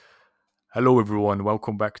Hello, everyone.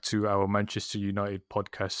 Welcome back to our Manchester United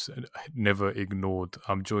podcast, Never Ignored.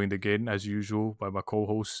 I'm joined again, as usual, by my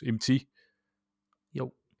co-host Imti.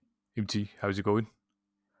 Yo. Imti, how's it going?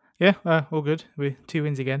 Yeah, all good. We're 2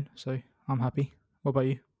 wins again, so I'm happy. What about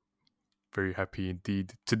you? Very happy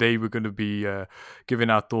indeed. Today, we're going to be giving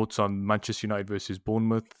our thoughts on Manchester United versus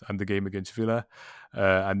Bournemouth and the game against Villa,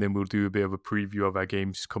 and then we'll do a bit of a preview of our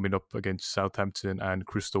games coming up against Southampton and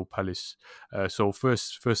Crystal Palace. So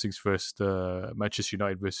first things first. Manchester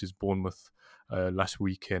United versus Bournemouth last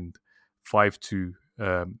weekend, 5-2.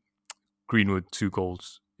 Greenwood 2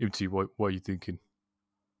 goals. Imti, what are you thinking?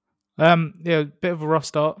 Yeah, bit of a rough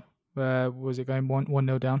start. Was it going one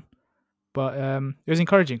nil down? But it was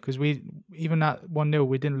encouraging because we even at 1-0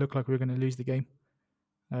 we didn't look like we were going to lose the game.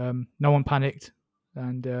 No one panicked,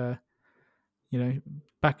 and you know,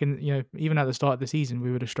 back in even at the start of the season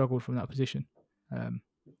we would have struggled from that position. Um,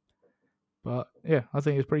 but yeah, I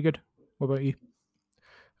think it was pretty good. What about you?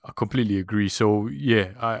 I completely agree. So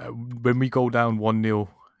yeah, when we go down 1-0,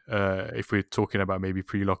 if we're talking about maybe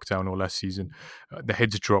pre-lockdown or last season, the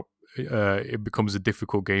heads drop. It becomes a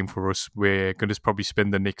difficult game for us. We're going to probably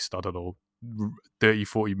spend the next, I don't know, 30,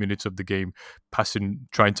 40 minutes of the game passing,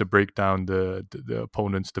 trying to break down the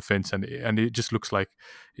opponent's defense. And it just looks like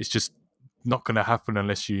it's just not going to happen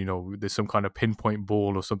unless there's some kind of pinpoint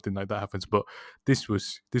ball or something like that happens. But this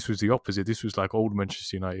was the opposite. This was like old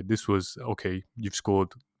Manchester United. This was okay. You've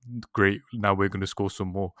scored, great. Now we're going to score some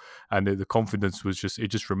more, and the confidence was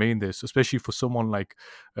just remained there. So especially for someone like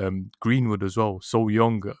Greenwood as well, so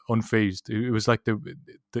young, unfazed. It was like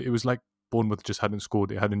it was like Bournemouth just hadn't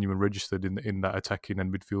scored. It hadn't even registered in that attacking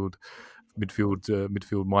and midfield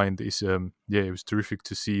mind. It's yeah, it was terrific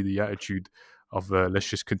to see the attitude of let's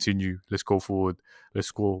just continue, let's go forward, let's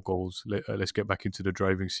score goals, let's get back into the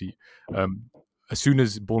driving seat. Um, as soon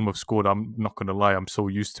as Bournemouth scored, I'm not going to lie, I'm so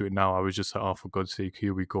used to it now. I was just like, oh, for God's sake,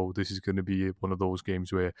 here we go. This is going to be one of those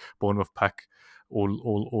games where Bournemouth pack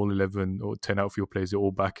all 11 or 10 outfield players, they're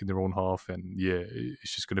all back in their own half. And yeah,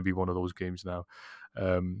 it's just going to be one of those games now.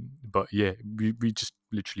 But yeah, we just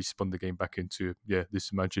literally spun the game back into, yeah, this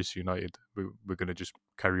is Manchester United. We're going to just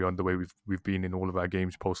carry on the way we've been in all of our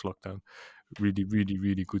games post lockdown. Really, really,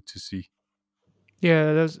 really good to see.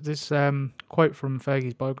 Yeah, there's this quote from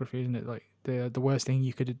Fergie's biography, isn't it? Like the worst thing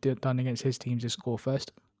you could have done against his teams is score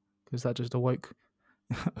first, because that just awoke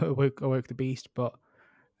awoke the beast. But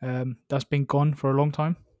that's been gone for a long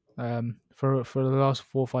time. For the last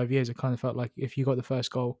 4 or 5 years, it kind of felt like if you got the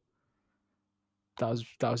first goal, that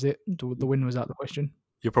was it. The win was out of the question.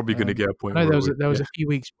 You're probably going to get a point I know where, there yeah, was a few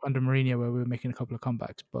weeks under Mourinho where we were making a couple of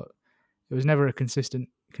comebacks, but it was never a consistent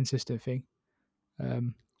thing.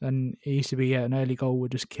 And it used to be an early goal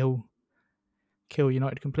would just kill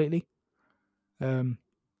United completely. Um,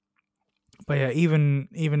 but yeah, even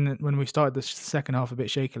when we started the second half a bit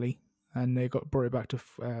shakily, and they brought it back to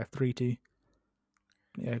 3-2.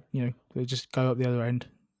 Yeah, they just go up the other end,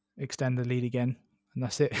 extend the lead again, and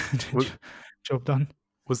that's it. was, Job done.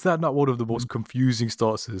 was that not one of the Um, most confusing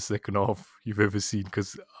starts to the second half you've ever seen?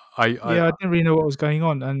 Because I yeah, I didn't really know what was going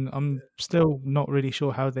on, and I'm still not really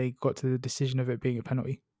sure how they got to the decision of it being a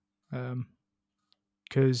penalty.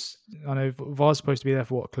 Because I know VAR's supposed to be there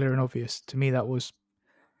for what, clear and obvious. To me, that was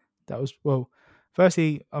well.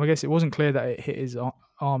 Firstly, I guess it wasn't clear that it hit his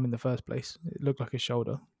arm in the first place. It looked like his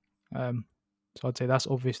shoulder. Um, so I'd say that's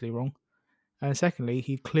obviously wrong. And secondly,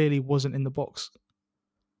 he clearly wasn't in the box.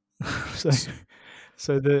 so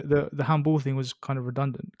so the handball thing was kind of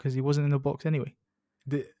redundant because he wasn't in the box anyway.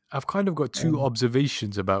 I've kind of got two Um,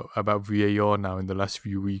 observations about VAR now in the last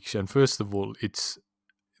few weeks. And first of all, it's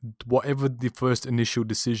whatever the first initial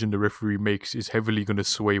decision the referee makes is heavily going to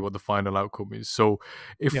sway what the final outcome is. So,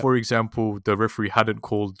 if, yeah, for example, the referee hadn't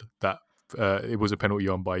called that it was a penalty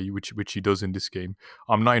on by you, which he does in this game,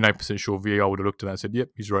 I'm 99% sure VAR would have looked at that and said, "Yep,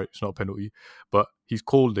 he's right. It's not a penalty." But he's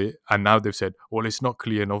called it, and now they've said, "Well, it's not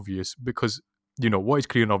clear and obvious because." What is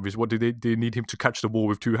clear and obvious? What do they need him to catch the ball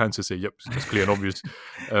with two hands to say, "Yep, that's clear and obvious."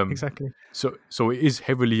 Um, exactly. so it is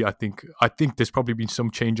heavily. I think there's probably been some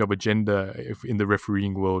change of agenda in the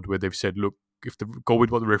refereeing world where they've said, look, if the go with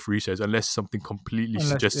what the referee says, unless something completely Unless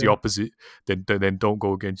suggests the opposite, then don't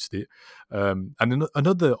go against it. And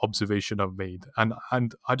another observation I've made, and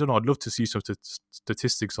I don't know, I'd love to see some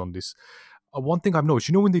statistics on this. One thing I've noticed,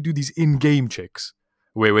 when they do these in-game checks,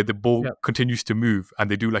 where the ball Yep. continues to move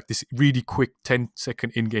and they do like this really quick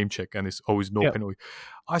 10-second in-game check and it's always no Yep. penalty.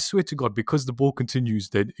 I swear to God, because the ball continues,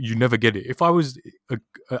 then you never get it. If I was a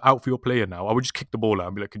outfield player now, I would just kick the ball out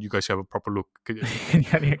and be like, "Can you guys have a proper look?" Can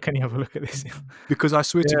you have a look at this? Because I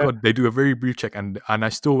swear to Yeah. God, they do a very brief check, and I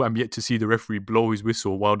still am yet to see the referee blow his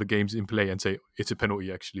whistle while the game's in play and say it's a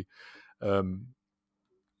penalty. Actually,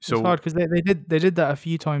 It's so hard because they did that a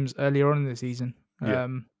few times earlier on in the season. yeah,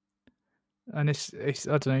 And it's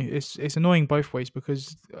I don't know, it's annoying both ways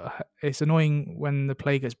because it's annoying when the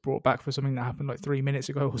play gets brought back for something that happened like 3 minutes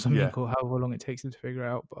ago or something, yeah, or however long it takes them to figure it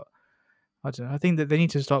out. But I don't know. I think that they need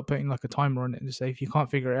to start putting like a timer on it and just say if you can't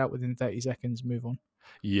figure it out within 30 seconds, move on.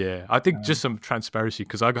 yeah. I think Um, just some transparency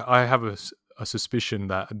because I have a suspicion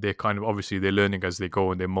that they're kind of obviously they're learning as they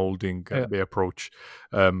go and they're molding yeah. their approach.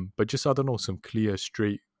 But just I don't know, some clear,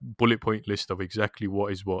 straight bullet point list of exactly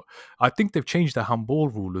what is what. I think they've changed the handball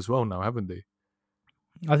rule as well now, haven't they?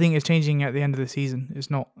 I think it's changing at the end of the season. It's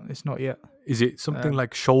not yet. Is it something Um,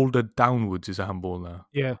 like shoulder downwards is a handball now?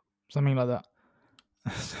 yeah, something like that.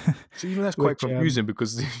 So even that's quite Which confusing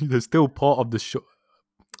because there's still part of the shot.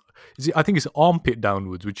 I think it's armpit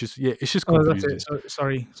downwards, which is it's just oh, that's it. confusing. So,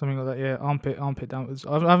 sorry, something like that. Yeah, armpit downwards.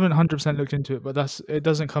 I haven't 100% looked into it, but it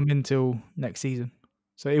doesn't come in till next season.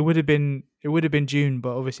 So it would have been June,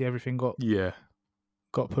 but obviously everything Yeah,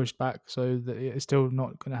 got pushed back, so that it's still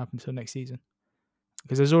not going to happen until next season.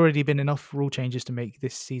 Because there's already been enough rule changes to make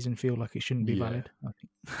this season feel like it shouldn't be yeah. valid. I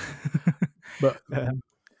think. But um,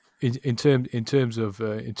 in terms of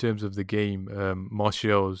the game,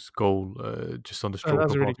 Martial's goal just on the that stroke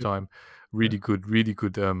was of really half good. time, Yeah. really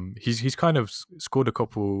good. He's kind of scored a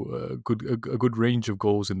couple a good range of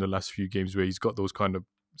goals in the last few games where he's got those kind of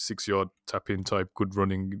 6 yard tap in type good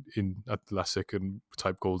running in at the last second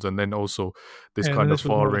type goals, and then also this And then kind of this was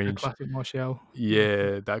far more like a range. classic Martial.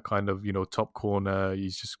 Yeah, that kind of top corner.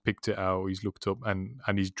 He's just picked it out. He's looked up and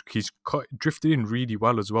he's drifted in really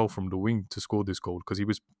well as well from the wing to score this goal because he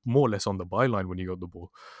was more or less on the byline when he got the ball.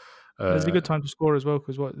 It's a Uh, good time to score as well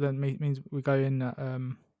because what then means we go in at or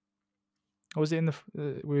was it in the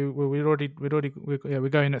we're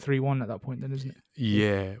going at 3-1 at that point then, isn't it?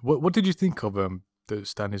 yeah. What did you think of the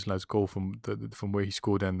Stanislav's goal from from where he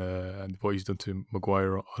scored and what he's done to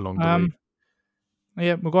Maguire along the way?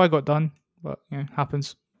 Yeah, Maguire got done, but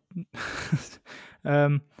happens.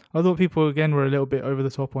 I thought people again were a little bit over the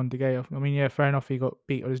top on De Gea. I mean, yeah, fair enough, he got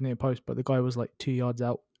beat on his near post, but the guy was like 2 yards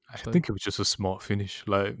out. I So think it was just a smart finish.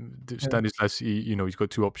 Like yeah, Stanislas, he's got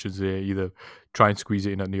two options there: either try and squeeze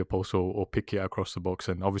it in at near post or pick it across the box.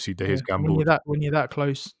 And obviously, De yeah. Gea's And gambled. when you're that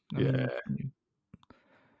close, I Yeah, mean,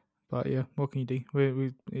 but yeah, what can you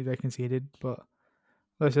do? They conceded, but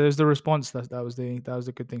like I said, there's the response that was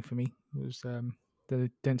the good thing for me. It was they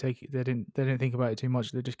didn't think about it too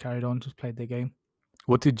much. They just carried on, just played their game.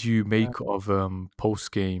 what did you Uh, make of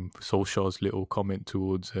post game Solskjaer's little comment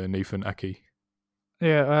towards Nathan Ake?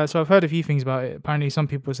 Yeah, so I've heard a few things about it. Apparently, some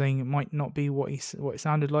people are saying it might not be what it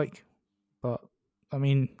sounded like, but I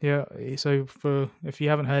mean, yeah. So if you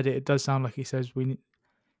haven't heard it, it does sound like he says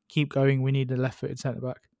keep going. We need a left-footed centre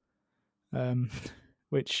back,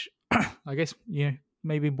 which I guess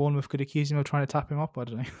maybe Bournemouth could accuse him of trying to tap him up. I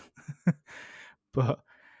don't know, but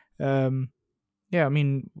yeah. I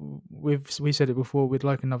mean, we said it before. We'd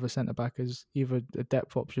like another centre back as either a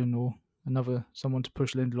depth option or someone to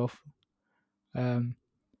push Lindelof.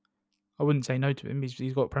 I wouldn't say no to him.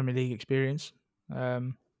 He's got Premier League experience.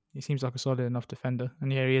 He seems like a solid enough defender,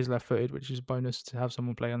 and yeah, he is left-footed, which is a bonus to have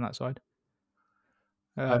someone play on that side.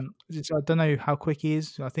 Uh, I don't know how quick he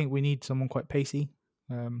is. I think we need someone quite pacey.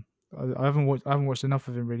 I haven't watched enough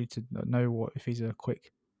of him really to know if he's a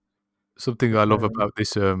quick. Something I love about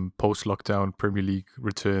this post-lockdown Premier League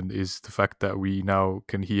return is the fact that we now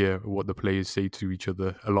can hear what the players say to each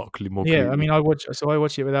other a lot more clearly. Yeah, I mean, I watch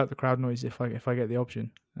it without the crowd noise if I get the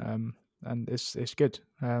option, and it's good.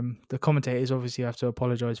 The commentators obviously have to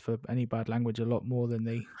apologise for any bad language a lot more than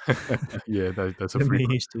they Yeah, that's a than free.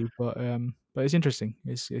 they used to, but it's interesting.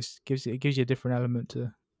 It gives you a different element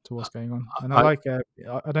to what's going on, and I like.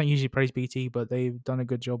 I don't usually praise BT, but they've done a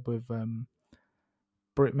good job with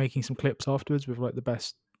making some clips afterwards with like the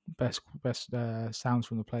best sounds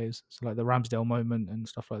from the players. So like the Ramsdale moment and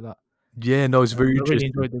stuff like that. Yeah, no, it's very I really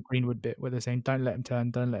interesting. enjoyed the Greenwood bit where they're saying, "Don't let him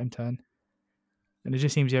turn, don't let him turn." And it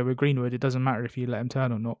just seems, with Greenwood, it doesn't matter if you let him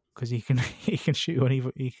turn or not because he can shoot on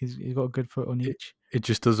either. He's got a good foot on each. It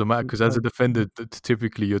just doesn't matter because as a defender,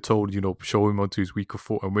 typically you're told, show him onto his weaker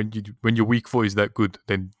foot, and when your weak foot is that good,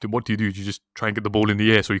 then what do? You just try and get the ball in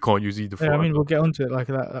the air so you can't use either foot. Yeah, I mean, we'll get onto it like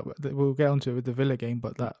that. We'll get onto it with the Villa game,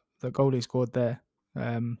 but the goal he scored there,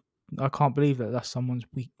 I can't believe that's someone's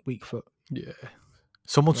weak foot. Yeah,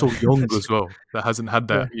 Someone Like, so young as well that hasn't had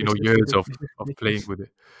yeah, that, years it's just of playing ridiculous. with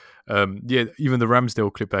it. Yeah, even the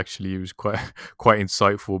Ramsdale clip actually was quite quite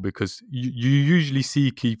insightful because you usually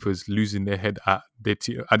see keepers losing their head at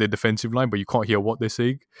at their defensive line, but you can't hear what they're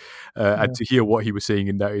saying. And Yeah, to hear what he was saying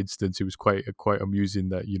in that instance, it was quite amusing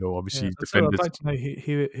that yeah. obviously So I'd defenders. like to know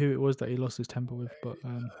who it was that he lost his temper with, but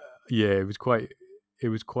Yeah, it was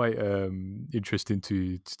quite interesting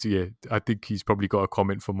yeah. I think he's probably got a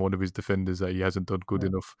comment from one of his defenders that he hasn't done good yeah,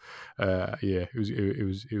 enough. Yeah,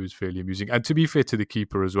 it was fairly amusing. And to be fair to the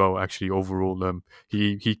keeper as well, actually overall,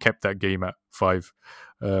 he kept that game at 5.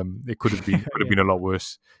 It could have yeah, been a lot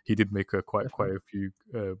worse. He did make quite definitely. a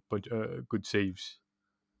few good saves.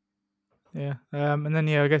 Yeah, and then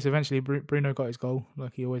I guess eventually Bruno got his goal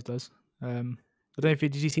like he always does. I don't know if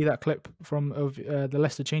did you see that clip from of the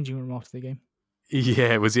Leicester changing room after the game?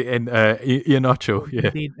 Yeah, was it in Iheanacho? Yeah,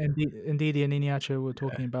 Indeed, and Iheanacho were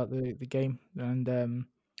talking about the game, and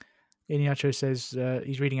Iheanacho says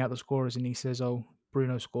he's reading out the scorers, and he says, "Oh,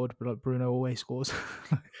 Bruno scored, but like, Bruno always scores."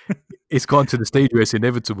 it's gone to the stage where it's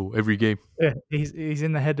inevitable every game. Yeah, he's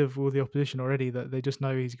in the head of all the opposition already. That they just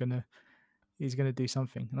know he's gonna do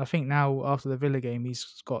something. And I think now after the Villa game,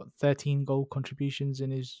 he's got 13 goal contributions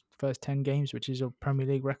in his first 10 games, which is a Premier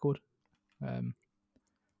League record. Um,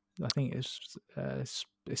 I think it's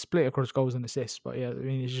split across goals and assists, but yeah, I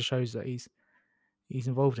mean it just shows that he's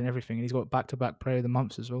involved in everything, and he's got back-to-back Player of the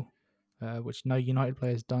Months as well, which no United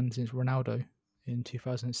player has done since Ronaldo in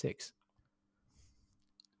 2006,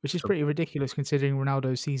 which is So, pretty ridiculous considering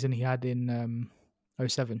Ronaldo's season he had in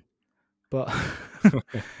 '07. But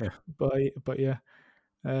but yeah,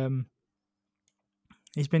 um,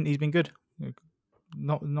 he's been good.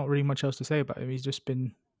 Not really much else to say about him.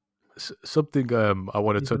 something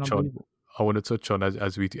He's been unbelievable. I want to touch on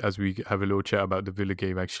as we have a little chat about the Villa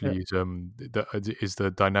game Yeah, actually is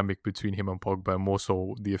the dynamic between him and Pogba, and more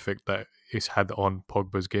so the effect that it's had on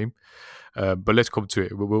Pogba's game. But let's come to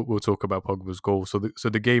it. We'll talk about Pogba's goal. So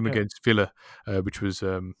the game yeah. against Villa, which was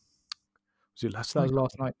it last That was night?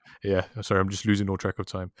 last night. Yeah, sorry, I'm just losing all track of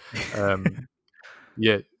time. Um,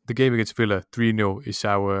 yeah, the game against Villa, 3-0 is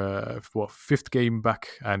our fifth game back,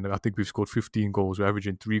 and I think we've scored 15 goals. We're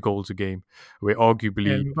averaging 3 goals a game. We're Yeah,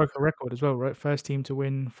 arguably we broke a record as well, right? First team to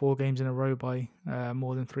win 4 games in a row by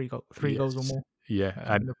more than three goals or yes, more yeah,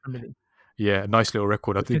 and in the Premier League. yeah, nice little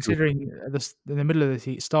record. I But think considering this in the middle of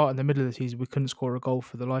the start in the middle of the season, we couldn't score a goal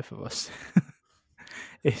for the life of us.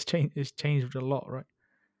 It's changed. It's changed a lot, right?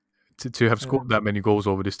 to have scored Um, that many goals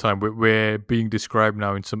over this time, we're being described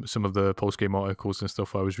now in some of the post game articles and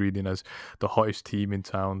stuff I was reading as the hottest team in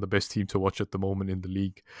town, the best team to watch at the moment in the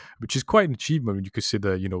league, which is quite an achievement when you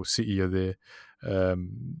consider City are there,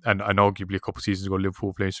 and arguably a couple of seasons ago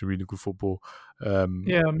Liverpool playing some really good football. Um,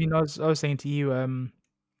 yeah, I mean, I was saying to you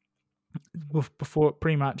before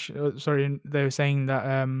pre-match. Sorry, they were saying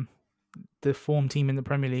that the form team in the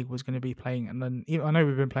Premier League was going to be playing, and then I know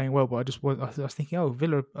we've been playing well, but I was thinking, oh,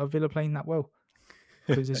 Villa playing that well,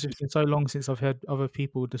 because it's just been so long since I've heard other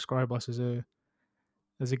people describe us as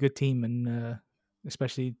a good team, and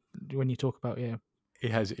especially when you talk about it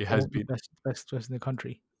has all the been best in the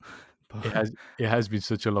country. it But has it has been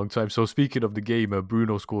such a long time. So speaking of the game,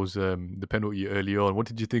 Bruno scores the penalty early on. What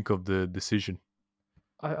did you think of the decision?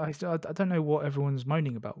 I don't know what everyone's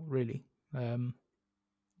moaning about really. Um,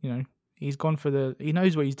 he's gone for he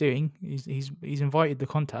knows what he's doing. He's invited the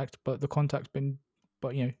contact, but the contact's been,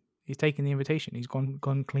 but he's taken the invitation. He's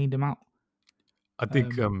gone cleaned him out. I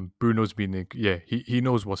think Um, Bruno's been he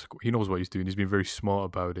knows what he's doing. He's been very smart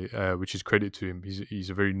about it, which is credit to him. He's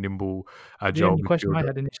a very nimble, the agile only question I midfielder.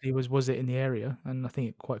 had initially was it in the area, and I think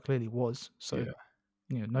it quite clearly was. So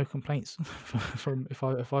Yeah. no complaints from if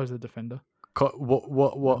I was the defender. What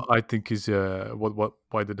Um, I think is what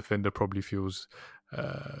why the defender probably feels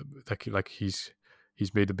like he's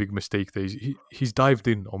made a big mistake there. He's dived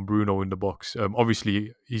in on Bruno in the box.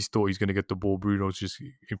 Obviously he's thought he's going to get the ball. Bruno's just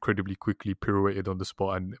incredibly quickly pirouetted on the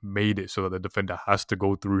spot and made it so that the defender has to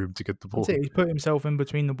go through him to get the That's ball. it. He's put himself in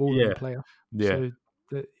between the ball and the Yeah, player. yeah. So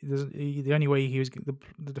the only way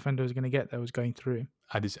the defender was going to get there was going through him.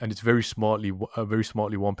 And it's very smartly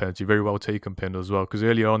one penalty, very well taken pen as well. Because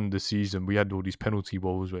earlier on in the season, we had all these penalty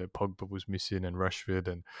balls where Pogba was missing and Rashford,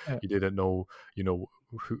 and Yeah. you didn't know,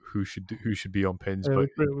 who should be on pens. But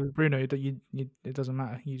With Bruno, it doesn't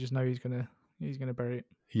matter. You just know he's gonna bury it.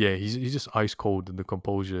 yeah, he's just ice cold, and the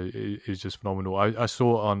composure is just phenomenal. I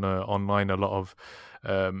saw on online a lot of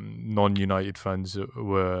non-United fans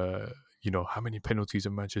were how many penalties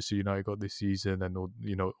have Manchester United got this season, and all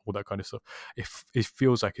that kind of stuff. It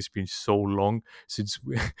feels like it's been so long since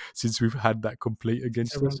since we've had that complaint Since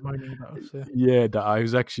against us. everyone's moaning about us. Yeah. Yeah, that I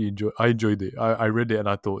was actually I enjoyed it. I read it and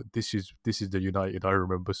I thought this is the United I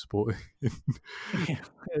remember supporting.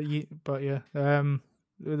 Yeah, but yeah,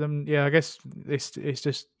 with them, yeah. I guess it's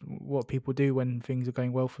just what people do when things are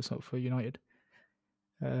going well for United.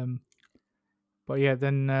 But yeah,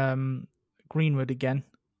 then Greenwood again.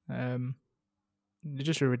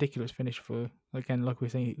 Just a ridiculous finish for, again, like we're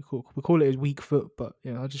saying, we call it his weak foot, but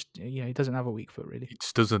he doesn't have a weak foot really. He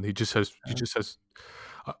just doesn't. He just has. He Um, just has.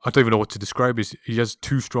 I don't even know what to describe. He has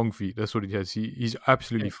two strong feet. That's what he has. He's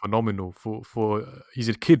absolutely yeah, phenomenal. He's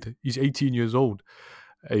a kid. He's 18 years old.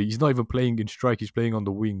 He's not even playing in strike. He's playing on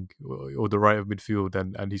the wing or the right of midfield,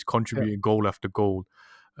 and he's yeah. contributing goal after goal.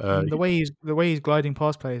 And the way he's gliding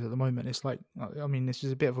past players at the moment, it's like, I mean, this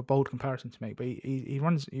is a bit of a bold comparison to make, but he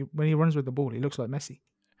runs when he runs with the ball, he looks like Messi.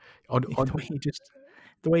 on, The way he just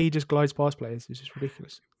the way he just glides past players is just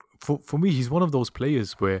ridiculous. for me, he's one of those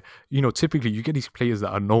players where typically you get these players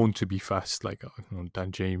that are known to be fast, like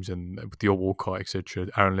Dan James and Theo Walcott, etc.,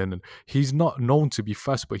 Aaron Lennon. He's not known to be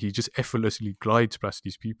fast, but he just effortlessly glides past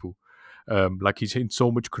these people. Like he's in so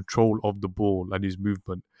much control of the ball and his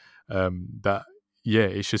movement that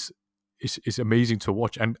it's just it's amazing to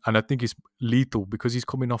watch, and I think it's lethal because he's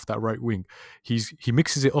coming off that right wing. He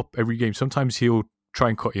mixes it up every game. Sometimes he'll try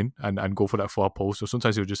and cut in and go for that far post, or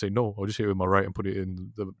sometimes he'll just say no, I'll just hit it with my right and put it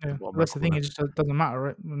in the Yeah, bottom right that's the thing. corner. It just doesn't matter,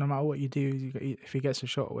 right? No matter what you do, if he gets a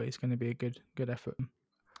shot away, it's going to be a good effort.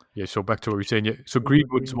 Yeah, so back to what we are saying. Yeah, so With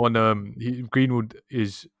Greenwood's Greenwood.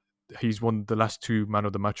 won. He's won the last two Man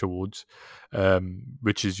of the Match awards,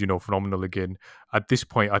 which is phenomenal again. At this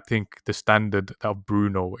point, I think the standard of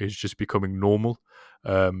Bruno is just becoming normal.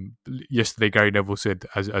 Yesterday, Gary Neville said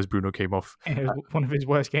as Bruno came off, It was one of his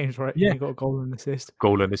worst games, right? yeah, He got a goal and assist.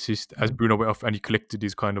 goal and assist as Um, Bruno went off and he collected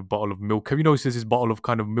his kind of bottle of milk. Have you noticed there's this bottle of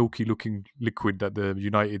kind of milky looking liquid that the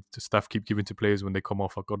United staff keep giving to players when they come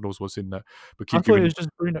off? God knows what's in that, but I keep thought it giving. was just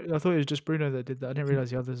Bruno. I thought it was just Bruno that did that. I didn't realize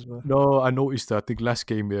the others were. No, I noticed that. I think last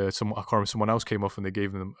game, I can't remember, someone else came off and they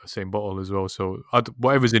gave them the same bottle as well. So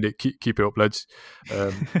whatever's in it, keep it up, lads.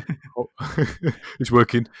 It's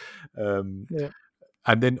working. Um, Yeah,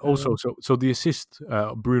 and then also, um, so the assist,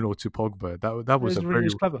 Bruno to Pogba, that it was was a very.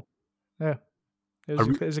 clever. Yeah, I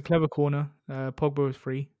re- it was a clever corner. Pogba was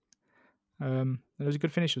free. It was a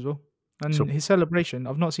good finish as well. so And his celebration,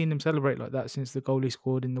 I've not seen him celebrate like that since the goal he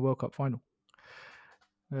scored in the World Cup final.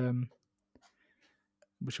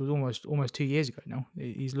 Which was almost 2 years ago now.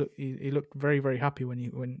 He looked very, very happy when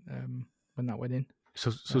that went in.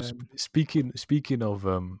 speaking of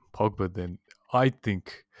Pogba, then I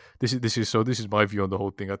think this is my view on the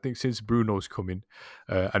whole thing. I think since Bruno's come in,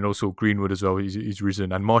 and also Greenwood as well, he's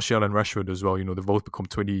risen, and Martial and Rashford as well. They've both become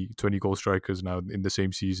 20 goal strikers now in the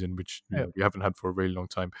same season, which Yeah, we haven't had for a very long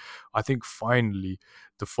time. I think finally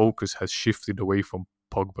the focus has shifted away from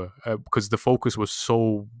Pogba because the focus was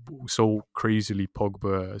so crazily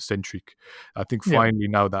Pogba centric. I think yeah. finally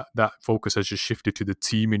now that focus has just shifted to the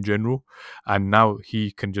team in general, and now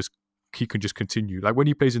he can just continue. Like when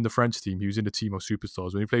he plays in the France team, he was in a team of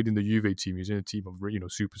superstars. When he played in the Juve team, he was in a team of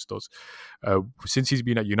superstars. Since he's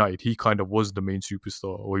been at United, he kind of was the main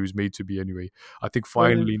superstar, or he was made to be anyway. I think Well,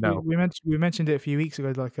 finally now, we mentioned it a few weeks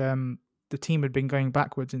ago. Like the team had been going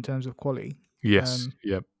backwards in terms of quality. yes, Um,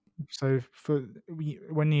 yeah, so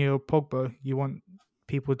when you're Pogba, you want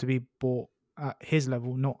people to be bought at his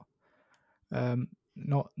level, not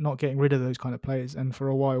getting rid of those kind of players. And for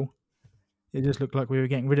a while, it just looked like we were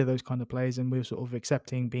getting rid of those kind of players, and we were sort of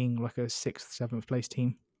accepting being like a 6th, 7th place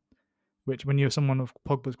team. Which, when you're someone of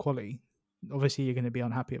Pogba's quality, obviously you're going to be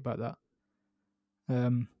unhappy about that.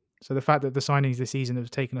 So the fact that the signings this season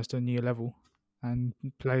have taken us to a new level, and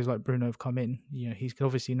players like Bruno have come in, he's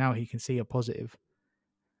obviously now he can see a positive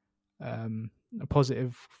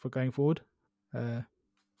for going forward.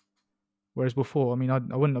 Whereas before, I mean, I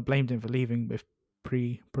wouldn't have blamed him for leaving with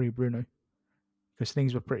pre Bruno, because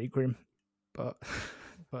things were pretty grim. But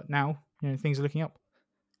now, things are looking up.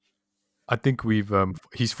 I think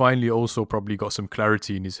he's finally also probably got some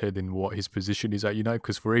clarity in his head in what his position is at United,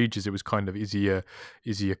 because for ages it was kind of is he a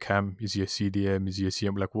cam, is he a CDM, is he a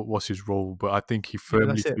CM, like what's his role? But I think he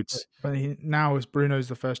firmly That's it. fits. But now as Bruno's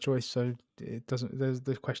the first choice, so it doesn't. There's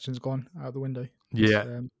the question's gone out the window. Yeah,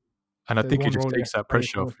 and I There's think it one just role he has takes to that play,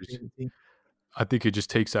 pressure off his. the team. I think it just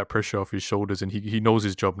takes that pressure off his shoulders, and he knows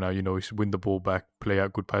his job now. He's win the ball back, play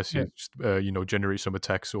out good Yeah, passes, generate some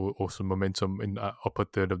attacks or some momentum in that upper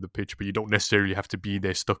third of the pitch. But you don't necessarily have to be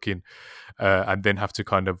there stuck in, and then have to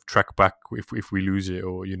kind of track back if we lose it,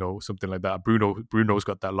 or something like that. Bruno's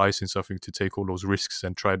got that license, I think, to take all those risks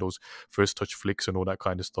and try those first touch flicks and all that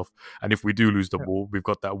kind of stuff. And if we do lose the yeah, ball, we've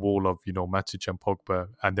got that wall of Matic and Pogba,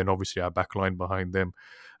 and then obviously our back line behind them.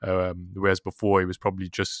 Whereas before it was probably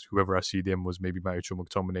just whoever I see them was maybe Matic or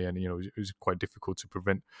McTominay, and it was quite difficult to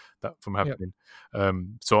prevent that from yeah,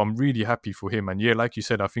 happening. So I'm really happy for him, and yeah, like you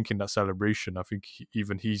said, I think in that celebration, I think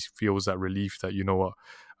even he feels that relief that you know what,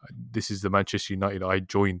 this is the Manchester United I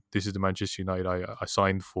joined. This is the Manchester United I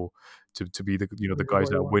signed for to be the the guys what he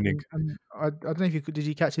that are wants. winning. And I don't know if did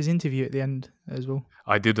you catch his interview at the end as well?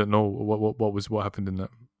 I didn't know what happened in that.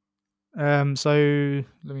 So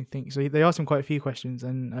let me think. So they asked him quite a few questions,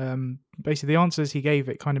 and basically the answers he gave,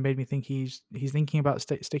 it kind of made me think he's thinking about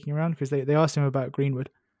sticking around, because they asked him about Greenwood,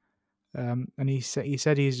 and he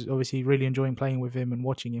said he's obviously really enjoying playing with him and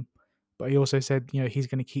watching him, but he also said he's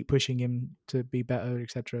going to keep pushing him to be better,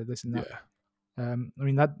 etc. This and that. Yeah, I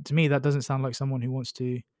mean, that to me, that doesn't sound like someone who wants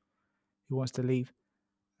to leave.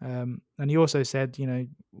 And he also said,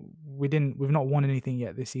 we've not won anything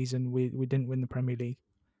yet this season. We didn't win the Premier League,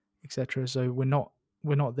 etc. So we're not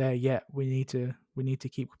there yet. We need to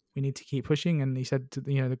keep pushing. And he said,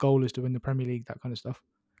 the goal is to win the Premier League, that kind of stuff.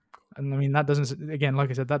 And I mean, that doesn't, again,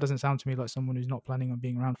 like I said, that doesn't sound to me like someone who's not planning on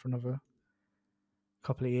being around for another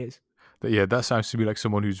couple of years. yeah, that sounds to me like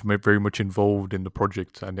someone who's very much involved in the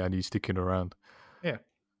project, and he's sticking around. Yeah,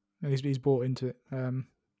 he's bought into it,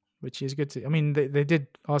 which is good. I mean, they did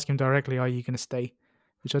ask him directly, "Are you going to stay?"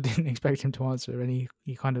 Which I didn't expect him to answer, and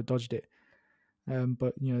he kind of dodged it.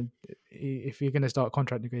 But if you're going to start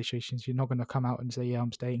contract negotiations, you're not going to come out and say, "Yeah,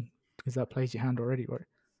 I'm staying," because that plays your hand already, right?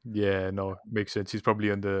 Yeah, no, makes sense. He's probably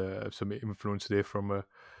under some influence there from a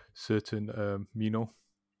certain Mino.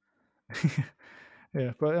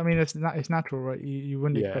 Yeah, but I mean, it's natural, right? You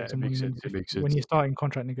wouldn't Yeah, expect it makes someone, sense. It makes when sense. you're starting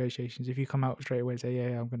contract negotiations, if you come out straight away and say,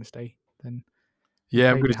 "Yeah, I'm going to stay," then you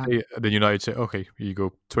Yeah, I'm played gonna your hand. stay. Then United say, okay, here you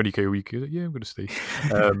go, 20K a week. You're like, yeah, I'm gonna stay.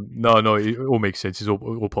 No, it all makes sense. It's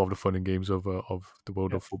all part of the fun and games of the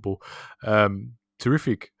world Yeah. of football.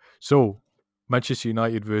 Terrific. So Manchester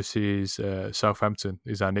United versus Southampton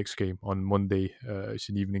is our next game on Monday. It's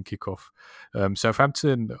an evening kickoff.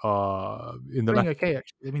 Southampton are in the Doing last. okay,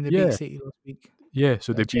 actually. I mean, they beat Yeah, City last week. yeah.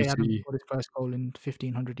 So they Che beat Adams City. got his first goal in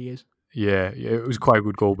 1,500 years. Yeah, it was quite a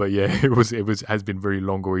good goal, but yeah, it has been very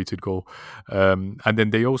long awaited goal. And then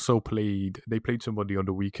they also played somebody on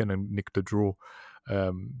the weekend and nicked the draw.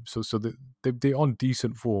 So they're on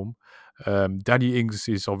decent form. Danny Ings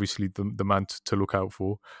is obviously the man to look out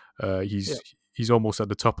for. Yeah, He's almost at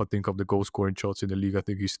the top, I think, of the goal scoring charts in the league. I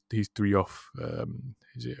think he's 3 off.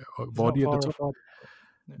 Is it he's not Vardy at the far top? off.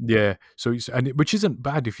 Yeah. Yeah, so which isn't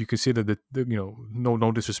bad if you consider that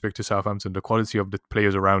no disrespect to Southampton, the quality of the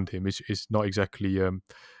players around him is not exactly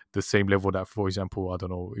the same level that, for example, I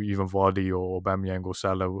don't know, even Vardy or Aubameyang or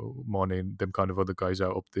Salah, Mane, them kind of other guys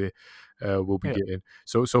out up there will be Yeah. getting.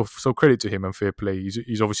 So credit to him and fair play.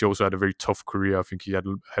 He's obviously also had a very tough career. I think he had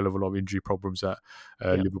a hell of a lot of injury problems at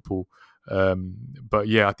Yeah. Liverpool. But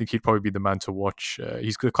yeah, I think he'd probably be the man to watch.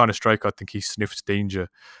 He's the kind of striker, I think he sniffs danger.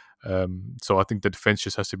 So I think the defense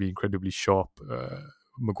just has to be incredibly sharp.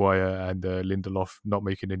 Maguire and Lindelof not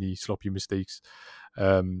making any sloppy mistakes.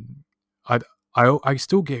 I I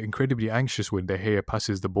still get incredibly anxious when De Gea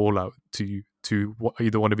passes the ball out to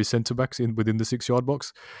either one of his centre backs within the 6-yard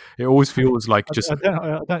box. It always feels like just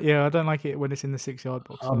I don't like it when it's in the 6-yard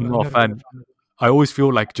box. I'm I've not a never been a fan. fan of it. I always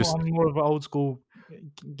feel like just I'm more of an old school,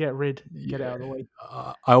 get it yeah. out of the way.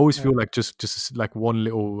 I always Yeah. feel like just like one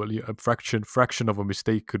little fraction of a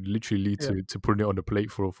mistake could literally lead Yeah. to putting it on the plate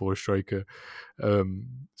for a striker.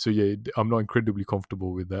 So yeah, I'm not incredibly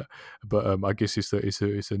comfortable with that, but I guess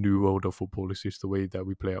it's a new world of football. It's just the way that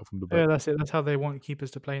we play out from the back. Yeah, that's it. That's how they want keepers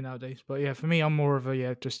to play nowadays. But yeah, for me, I'm more of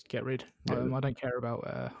a just get rid. Yeah, I don't care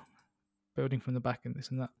about building from the back and this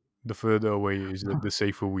and that. the further away is the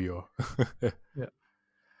safer we are.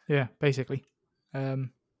 Yeah, basically.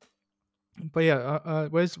 But yeah,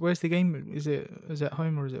 where's the game? Is it at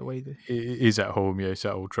home or is it away? It is at home, yeah. It's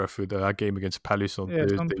at Old Trafford. Our game against Palace on Yeah,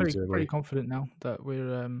 so I'm Thursday is pretty away. confident now that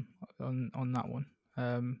we're on that one.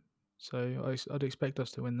 So I'd expect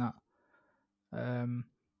us to win that.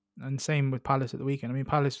 And same with Palace at the weekend. I mean,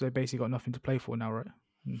 Palace, they basically got nothing to play for now, right?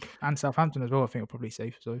 And Southampton as well, I think, are probably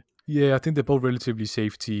safe. So Yeah, I think they're both relatively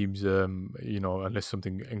safe teams. Unless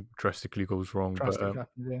something drastically goes wrong. drastic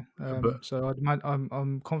happens, yeah. But So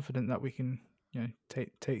I'm confident that we can,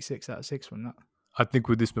 take 6 out of 6 from that. I think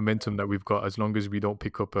with this momentum that we've got, as long as we don't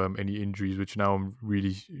pick up any injuries, which now I'm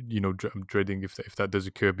really, I'm dreading if that does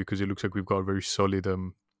occur, because it looks like we've got a very solid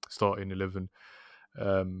starting 11.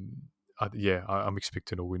 I'm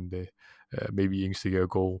expecting a win there. Maybe Ings to get a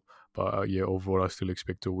goal, but overall I still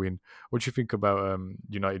expect a win. What do you think about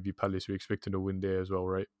United v Palace? We're expecting a win there as well,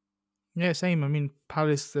 right? Yeah, same. I mean,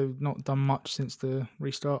 Palace, they've not done much since the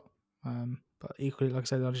restart. But equally, like I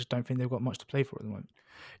said, I just don't think they've got much to play for at the moment.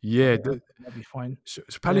 Yeah, They'll be fine. so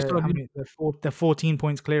Palace are They're 14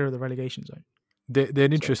 points clear of the relegation zone. they're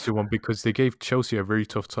an interesting one, because they gave Chelsea a very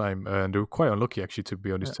tough time, and they were quite unlucky, actually, to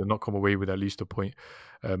be honest, to not come away with at least a point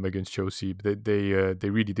against Chelsea. They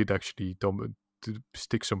really did actually to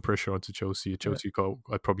stick some pressure onto Chelsea. Chelsea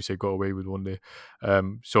I'd probably say got away with one there.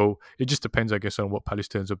 So it just depends, I guess, on what Palace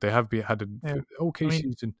turns up. They have had an okay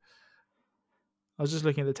season. I was just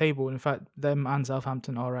looking at the table, and in fact, them and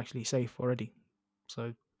Southampton are actually safe already.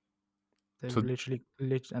 So they've literally,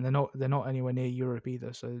 and they're not anywhere near Europe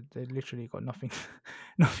either. So they've literally got nothing,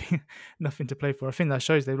 nothing to play for. I think that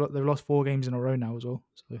shows they've lost 4 games in a row now as well.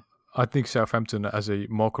 So I think Southampton, as a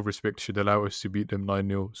mark of respect, should allow us to beat them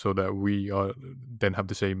 9-0, so that we then have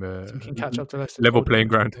the same so we can catch up to Leicester level playing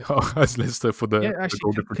ground as Leicester for the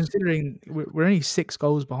goal difference. Considering we're only 6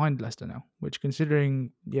 goals behind Leicester now, which,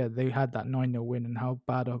 considering they had that 9-0 win and how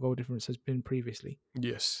bad our goal difference has been previously.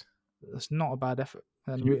 Yes, that's not a bad effort,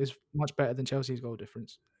 and it's much better than Chelsea's goal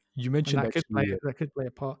difference. You mentioned that could play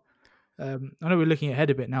a part. I know we're looking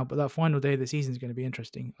ahead a bit now, but that final day of the season is going to be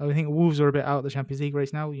interesting. I think Wolves are a bit out of the Champions League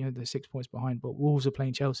race now. They're 6 points behind, but Wolves are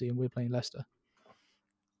playing Chelsea and we're playing Leicester.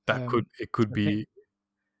 It could be.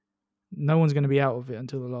 No one's going to be out of it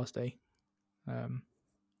until the last day.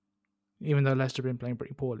 Even though Leicester have been playing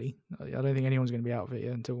pretty poorly, I don't think anyone's going to be out of it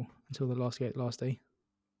until the last day.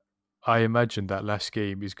 I imagine that last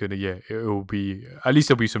game is gonna, it will be, at least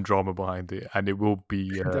there'll be some drama behind it, and it will be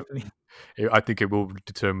definitely. I think it will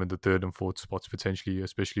determine the 3rd and 4th spots potentially,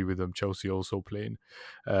 especially with Chelsea also playing.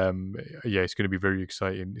 It's going to be very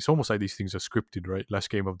exciting. It's almost like these things are scripted, right? Last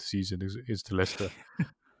game of the season is to Leicester.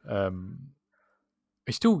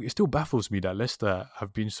 It still baffles me that Leicester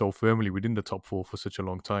have been so firmly within the top 4 for such a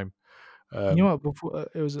long time. You know what? Before,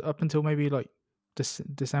 it was up until maybe like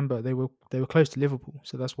December, they were close to Liverpool,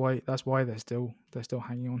 so that's why they're still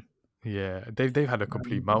hanging on. Yeah, they've had a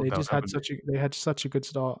complete meltdown. They just had such a good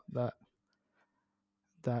start that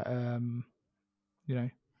they're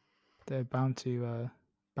bound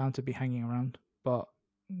to be hanging around. But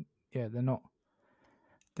they're not.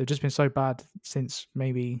 They've just been so bad since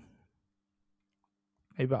maybe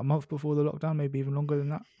about a month before the lockdown, maybe even longer than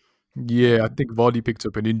that. Yeah, I think Vardy picked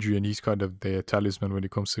up an injury, and he's kind of their talisman when it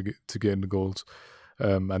comes to getting the goals.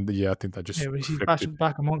 I think that just he's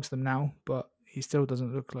back amongst them now, but he still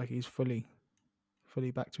doesn't look like he's fully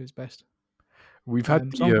back to his best. We've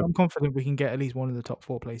had I'm confident we can get at least one of the top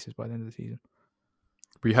 4 places by the end of the season.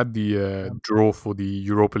 We had the draw for the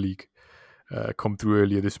Europa League come through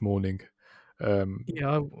earlier this morning.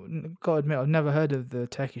 I've got to admit, I've never heard of the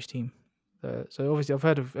Turkish team. So obviously I've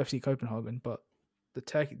heard of FC Copenhagen, but the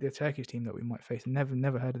Turkish team that we might face, I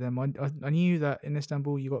never heard of them. I knew that in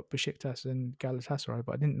Istanbul you got Besiktas and Galatasaray,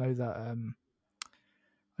 but I didn't know that.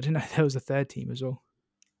 I didn't know there was a 3rd team as well.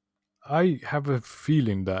 I have a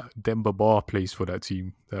feeling that Demba Ba plays for that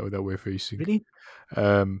team that we're facing. Really?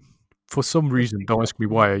 For some reason, don't ask me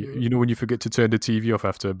why. When you forget to turn the TV off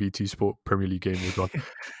after a BT Sport Premier League game was on,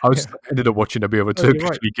 I ended up watching a bit of a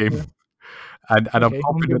Turkish league game. Yeah. And I'm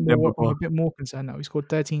confident I'm a bit more concerned now. He scored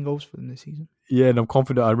 13 goals for them this season. Yeah, and I'm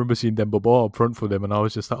confident. I remember seeing Demba Ba up front for them, and I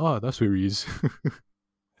was just like, that's where he is.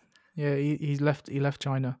 Yeah, he left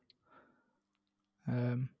China.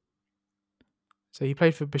 So he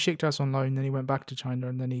played for Besiktas on loan, then he went back to China,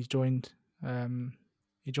 and then he's joined.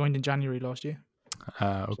 He joined in January last year.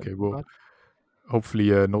 Okay. Well,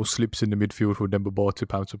 hopefully no slips in the midfield for Demba Ba to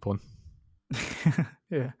pounce upon.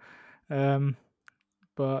 Yeah.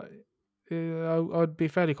 But I'd be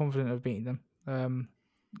fairly confident of beating them.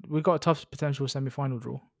 We've got a tough potential semi-final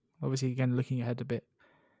draw. Obviously, again, looking ahead a bit.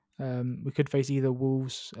 We could face either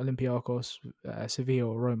Wolves, Olympiacos, Sevilla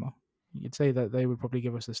or Roma. You'd say that they would probably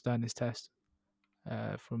give us the sternest test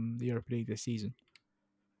from the Europa League this season.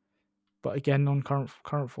 But again, on current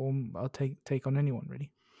form, I'll take on anyone,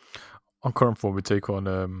 really. On current form, we take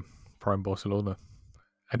on Prime Barcelona.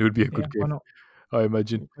 And it would be a good game. Why not? I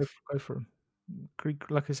imagine. Go for them.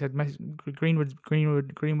 Like I said, Greenwood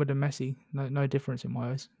and Messi, no difference in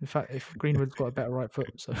my eyes. In fact, if Greenwood's got a better right foot,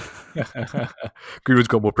 so Greenwood's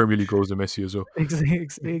got more Premier League goals than Messi as well.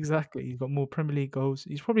 Exactly, he's got more Premier League goals.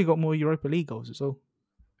 He's probably got more Europa League goals as well.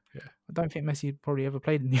 Yeah. I don't think Messi probably ever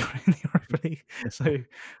played in the Europa League, so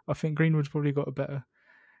I think Greenwood's probably got a better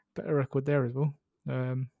record there as well.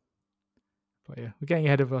 But yeah, we're getting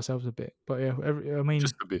ahead of ourselves a bit. But yeah, I mean,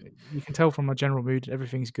 Just a bit. you can tell from our general mood,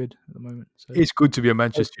 everything's good at the moment. So It's good to be a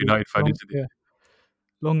Manchester hopefully United fan, isn't it? yeah,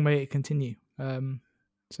 long may it continue.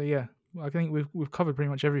 So yeah, I think we've covered pretty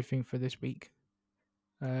much everything for this week.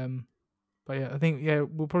 But yeah, I think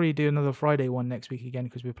we'll probably do another Friday one next week again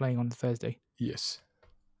because we're playing on the Thursday. Yes.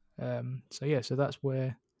 So yeah, so that's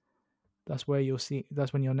where you'll see.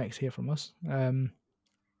 That's when you'll next hear from us. In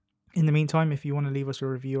the meantime, if you want to leave us a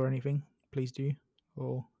review or anything, please do,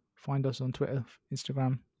 or find us on Twitter,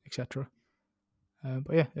 Instagram, etc.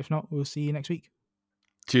 But yeah, if not, we'll see you next week.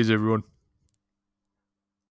 Cheers, everyone.